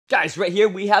Guys, right here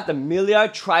we have the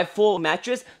MILLIARD trifold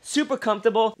mattress. Super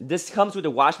comfortable. This comes with a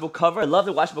washable cover. I love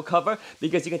the washable cover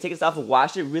because you can take this off and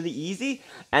wash it really easy.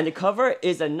 And the cover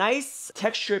is a nice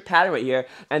textured pattern right here.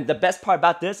 And the best part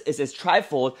about this is it's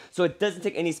trifold, so it doesn't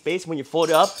take any space when you fold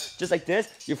it up. Just like this,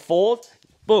 you fold,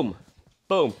 boom.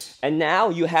 Boom. And now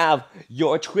you have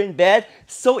your twin bed.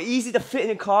 So easy to fit in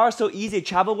a car, so easy to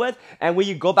travel with. And when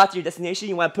you go back to your destination,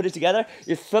 you want to put it together,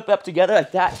 you flip it up together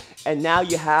like that. And now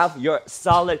you have your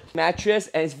solid mattress.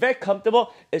 And it's very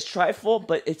comfortable. It's trifold,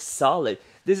 but it's solid.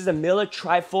 This is a MILLIARD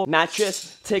trifold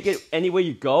mattress. Take it anywhere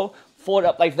you go. Fold it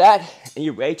up like that. And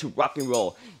you're ready to rock and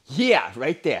roll. Yeah,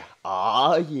 right there.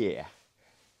 Oh yeah.